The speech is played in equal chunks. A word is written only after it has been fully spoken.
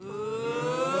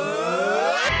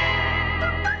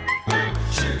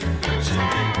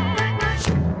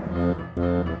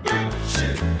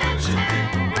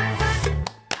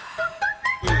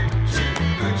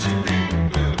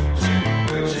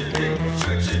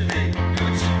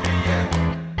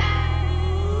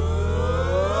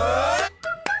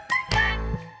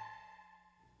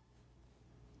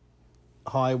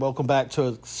Hi, welcome back to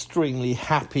an extremely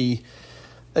happy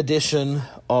edition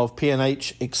of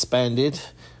P&H Expanded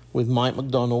with Mike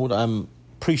McDonald.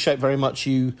 Appreciate very much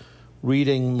you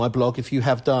reading my blog. If you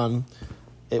have done,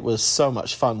 it was so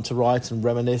much fun to write and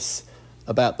reminisce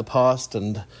about the past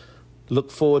and look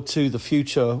forward to the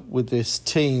future with this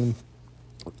team.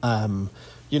 I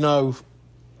don't know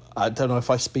if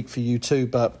I speak for you too,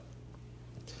 but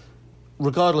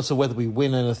regardless of whether we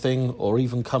win anything or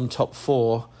even come top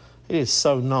four, it is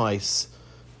so nice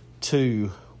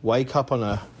to wake up on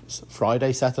a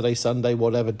Friday, Saturday, Sunday,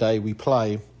 whatever day we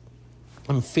play,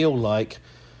 and feel like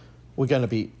we're going to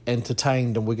be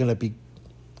entertained and we're going to be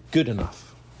good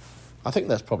enough. I think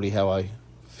that's probably how I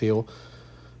feel.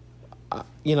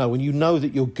 When you know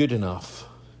that you're good enough,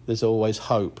 there's always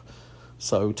hope.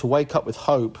 So to wake up with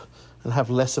hope and have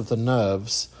less of the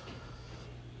nerves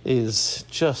is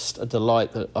just a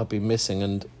delight that I've been missing.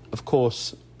 And of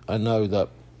course, I know that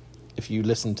if you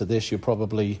listen to this, you're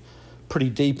probably pretty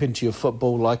deep into your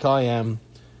football like I am,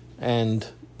 and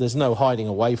there's no hiding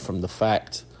away from the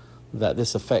fact that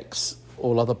this affects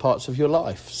all other parts of your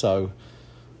life. So,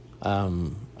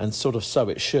 and sort of so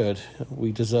it should.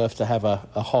 We deserve to have a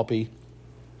hobby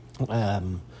that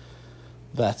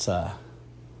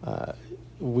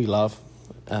we love.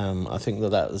 I think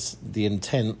that is the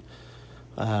intent,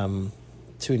 to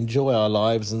enjoy our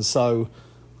lives. And so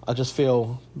I just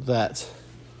feel that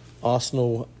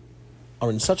Arsenal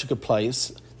are in such a good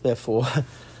place, therefore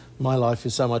my life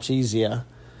is so much easier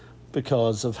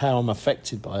because of how I'm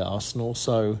affected by Arsenal.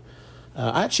 So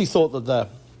I actually thought that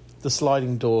the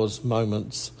sliding doors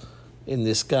moments in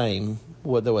this game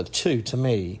there were two to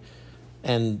me,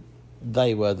 and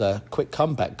they were the quick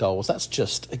comeback goals. That's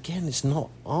just, again, it's not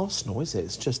Arsenal, is it?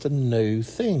 It's just a new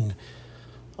thing.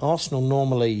 Arsenal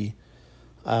normally,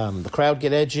 the crowd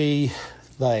get edgy,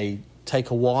 they take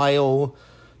a while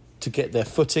to get their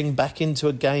footing back into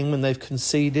a game when they've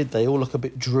conceded. They all look a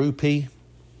bit droopy.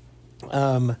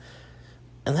 And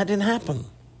that didn't happen.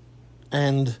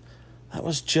 And that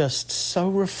was just so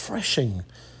refreshing.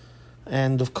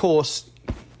 And of course,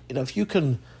 if you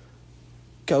can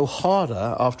go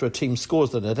harder after a team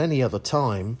scores than at any other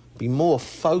time, be more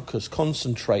focused,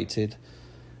 concentrated,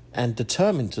 and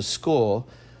determined to score,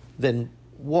 then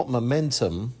what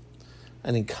momentum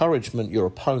and encouragement your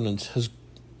opponent has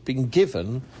been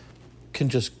given can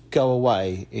just go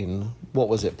away in,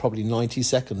 probably 90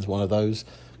 seconds one of those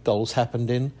goals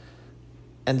happened in.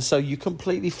 And so you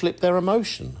completely flip their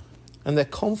emotion and their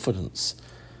confidence.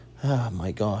 Oh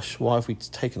my gosh, why have we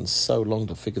taken so long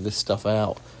to figure this stuff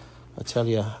out? I tell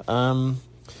you.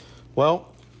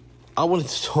 Well, I wanted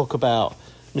to talk about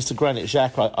Mr. Granit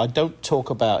Xhaka. I don't talk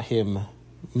about him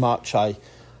much. I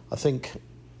think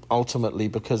ultimately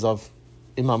because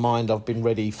in my mind, I've been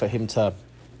ready for him to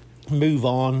move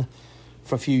on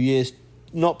for a few years,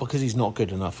 not because he's not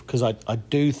good enough, because I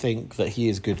do think that he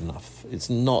is good enough.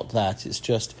 It's not that. It's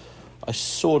just I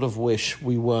sort of wish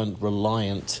we weren't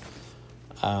reliant,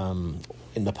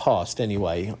 in the past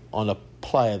anyway, on a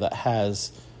player that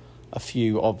has a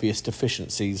few obvious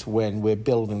deficiencies when we're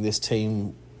building this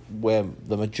team where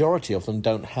the majority of them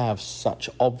don't have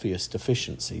such obvious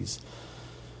deficiencies.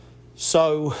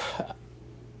 So,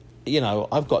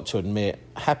 I've got to admit,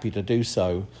 happy to do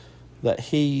so, that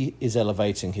he is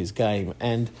elevating his game,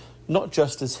 and not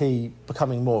just as he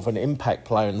becoming more of an impact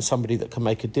player and somebody that can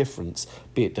make a difference,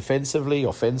 be it defensively,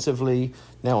 offensively,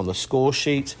 now on the score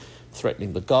sheet,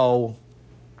 threatening the goal,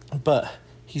 but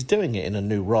he's doing it in a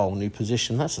new role, new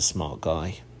position. That's a smart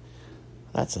guy.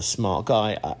 I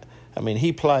mean,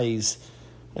 he plays,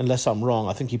 unless I'm wrong,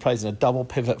 I think he plays in a double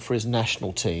pivot for his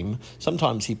national team.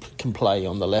 Sometimes he can play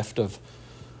on the left of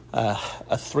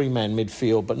a three-man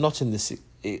midfield, but not in this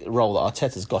role that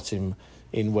Arteta's got him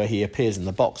in, where he appears in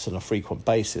the box on a frequent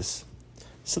basis.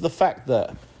 So the fact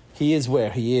that he is where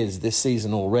he is this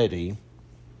season already,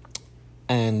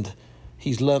 and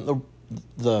he's learnt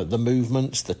the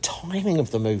movements, the timing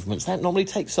of the movements, that normally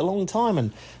takes a long time.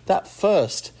 And that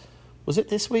first, was it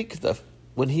this week,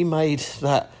 when he made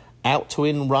that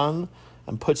out-to-in run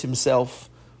and put himself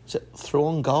through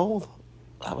on goal?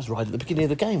 That was right at the beginning of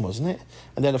the game, wasn't it?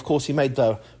 And then, of course, he made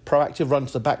the proactive run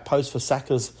to the back post for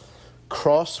Saka's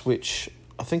cross, which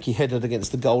I think he headed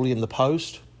against the goalie in the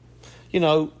post.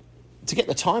 To get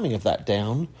the timing of that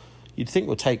down, you'd think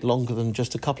would take longer than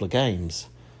just a couple of games.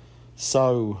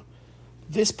 So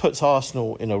this puts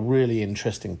Arsenal in a really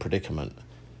interesting predicament,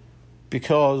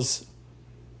 because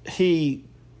he,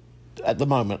 at the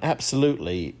moment,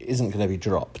 absolutely isn't going to be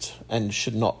dropped and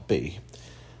should not be.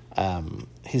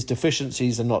 His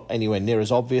deficiencies are not anywhere near as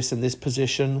obvious in this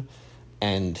position,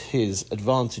 and his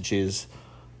advantages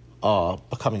are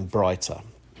becoming brighter.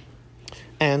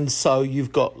 And so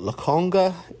you've got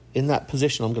Lokonga in that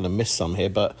position. I'm going to miss some here,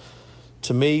 but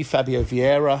to me, Fabio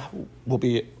Vieira will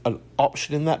be an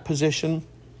option in that position.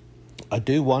 I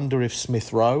do wonder if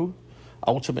Smith Rowe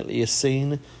ultimately is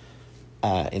seen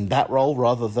in that role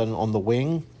rather than on the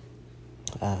wing.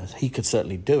 He could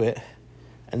certainly do it.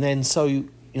 And then so,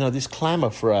 this clamour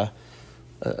for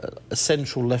a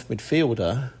central left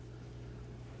midfielder,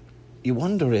 you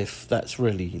wonder if that's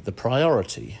really the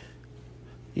priority.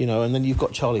 And then you've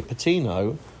got Charlie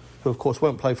Patino, who of course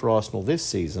won't play for Arsenal this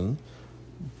season,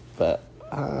 but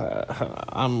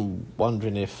I'm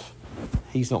wondering if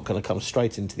he's not going to come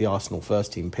straight into the Arsenal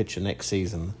first team picture next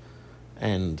season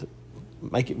and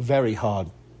make it very hard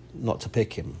not to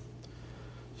pick him.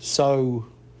 So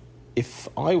if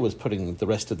I was putting the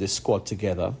rest of this squad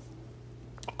together,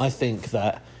 I think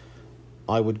that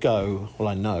I would go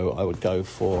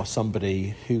for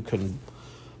somebody who can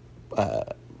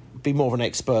be more of an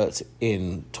expert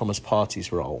in Thomas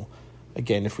Partey's role.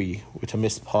 Again, if we were to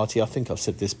miss Partey, I think I've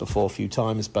said this before a few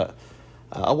times, but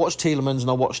I watched Tielemans and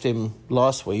I watched him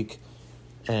last week,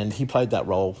 and he played that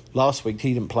role. Last week,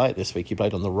 he didn't play it this week. He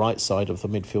played on the right side of the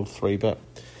midfield three, but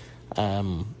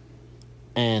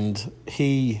and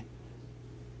he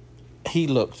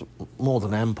looked more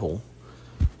than ample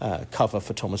cover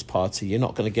for Thomas Partey. You're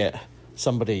not going to get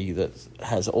somebody that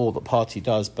has all that Partey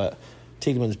does, but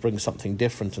Tielemans brings something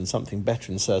different and something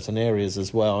better in certain areas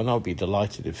as well, and I would be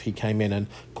delighted if he came in and,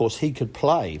 of course, he could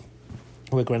play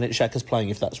where Granit Xhaka's playing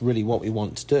if that's really what we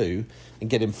want to do, and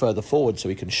get him further forward so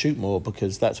he can shoot more,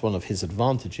 because that's one of his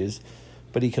advantages.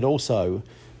 But he could also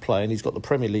play, and he's got the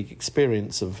Premier League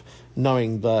experience of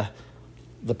knowing the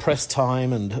press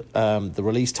time and the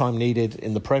release time needed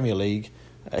in the Premier League.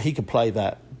 He could play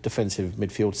that defensive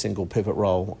midfield single pivot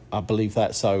role. I believe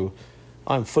that, so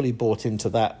I'm fully bought into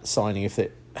that signing if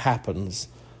it happens,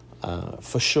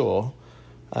 for sure.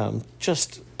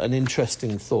 Just an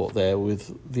interesting thought there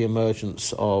with the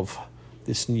emergence of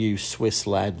this new Swiss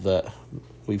lad that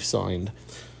we've signed.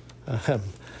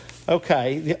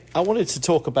 Okay, I wanted to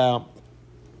talk about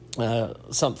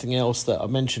something else that I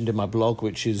mentioned in my blog,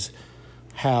 which is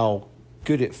how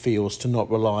good it feels to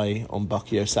not rely on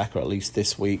Bukayo Saka, at least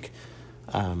this week.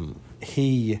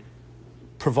 He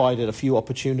provided a few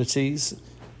opportunities,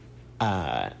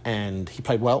 and he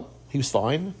played well. He was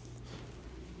fine.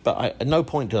 But at no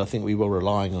point did I think we were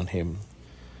relying on him.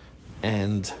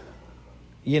 And,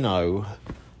 it's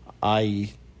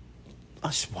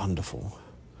wonderful.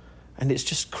 And it's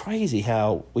just crazy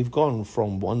how we've gone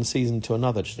from one season to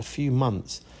another, just a few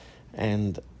months.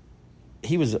 And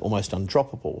he was almost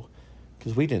undroppable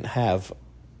because we didn't have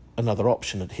another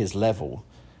option at his level.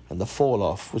 And the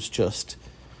fall-off was just...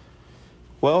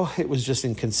 Well, it was just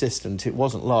inconsistent. It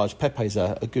wasn't large. Pepe's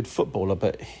a good footballer,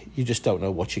 but you just don't know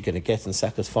what you're going to get, and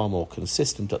Saka's far more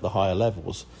consistent at the higher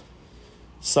levels.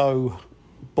 So,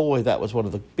 boy, that was one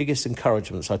of the biggest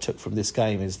encouragements I took from this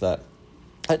game, is that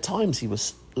at times he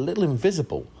was a little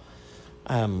invisible.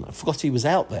 I forgot he was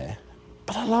out there.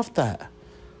 But I loved that.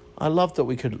 I loved that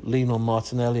we could lean on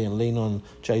Martinelli and lean on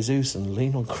Jesus and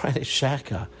lean on Granit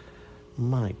Xhaka.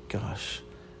 My gosh.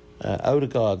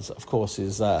 Odegaard, of course,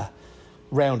 is...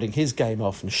 rounding his game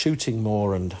off and shooting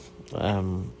more, and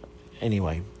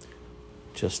anyway,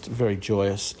 just very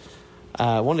joyous.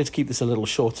 I wanted to keep this a little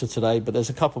shorter today, but there's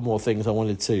a couple more things I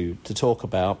wanted to talk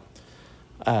about,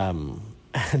 and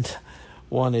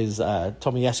one is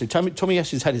Tomiyasu.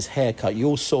 Tomiyasu's had his hair cut. You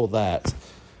all saw that,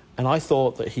 and I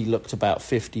thought that he looked about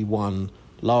 51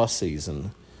 last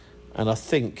season, and I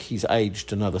think he's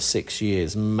aged another 6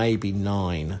 years, maybe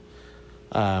 9.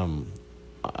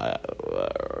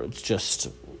 It's just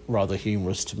rather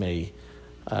humorous to me.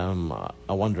 I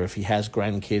wonder if he has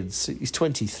grandkids. He's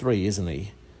 23, isn't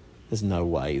he? There's no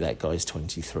way that guy's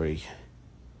 23.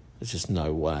 There's just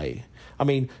no way. I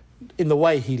mean, in the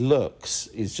way he looks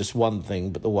is just one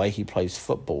thing, but the way he plays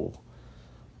football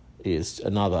is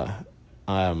another.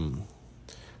 Who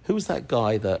was that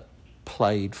guy that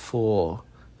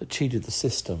cheated the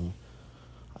system?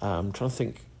 I'm trying to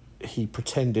think. He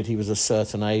pretended he was a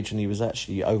certain age and he was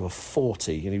actually over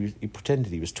 40, and he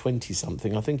pretended he was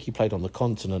 20-something. I think he played on the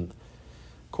continent.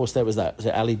 Of course, there was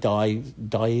Ali Dyer,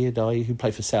 who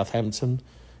played for Southampton,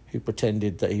 who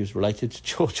pretended that he was related to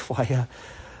George Weah.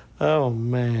 Oh,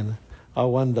 man. I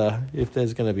wonder if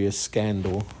there's going to be a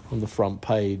scandal on the front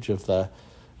page of the...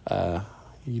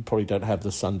 you probably don't have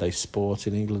the Sunday Sport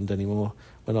in England anymore.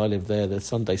 When I lived there, the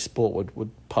Sunday Sport would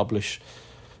publish...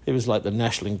 It was like the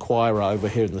National Enquirer over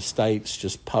here in the States,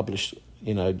 just publish,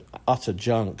 utter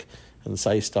junk and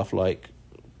say stuff like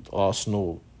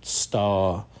Arsenal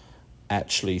star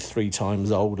actually 3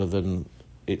 times older than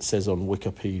it says on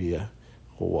Wikipedia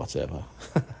or whatever.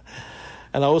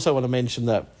 And I also want to mention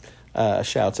that a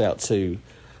shout out to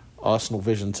Arsenal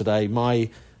Vision today. My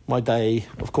day,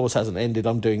 of course, hasn't ended.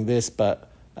 I'm doing this, but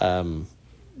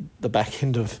the back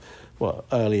end of,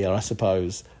 earlier, I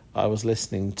suppose, I was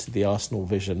listening to the Arsenal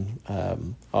Vision.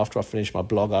 After I finish my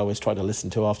blog, I always try to listen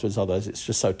to afterwards, otherwise it's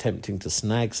just so tempting to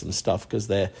snag some stuff because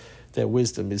their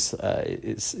wisdom is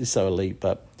so elite.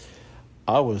 But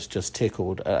I was just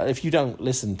tickled. If you don't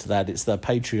listen to that, it's the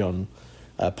Patreon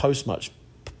post-match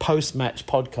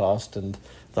podcast, and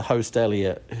the host,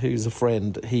 Elliot, who's a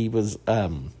friend, he was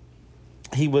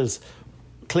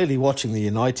clearly watching the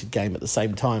United game at the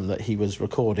same time that he was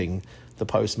recording the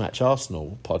post-match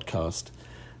Arsenal podcast.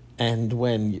 And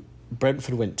when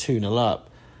Brentford went 2-0 up,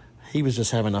 he was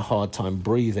just having a hard time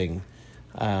breathing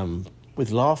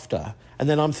with laughter. And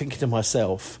then I'm thinking to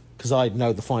myself, because I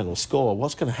know the final score,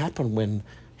 what's going to happen when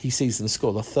he sees them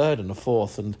score the third and the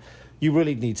fourth? And you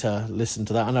really need to listen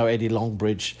to that. I know Eddie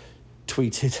Longbridge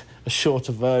tweeted a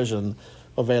shorter version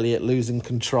of Elliot losing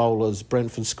control as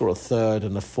Brentford score a third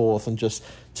and a fourth, and just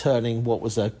turning what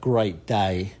was a great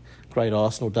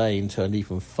Arsenal day into an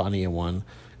even funnier one.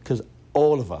 Because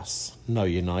all of us know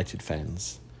United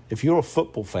fans. If you're a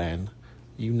football fan,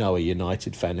 you know a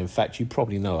United fan. In fact, you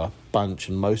probably know a bunch,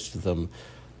 and most of them,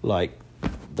 like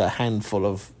the handful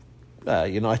of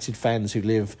United fans who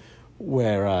live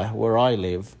where I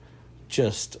live,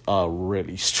 just are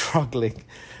really struggling.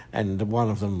 And one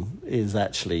of them is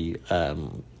actually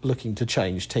looking to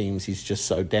change teams. He's just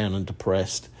so down and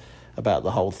depressed about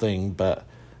the whole thing, but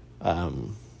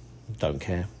don't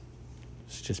care.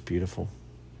 It's just beautiful.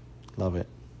 Love it.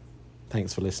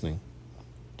 Thanks for listening.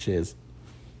 Cheers.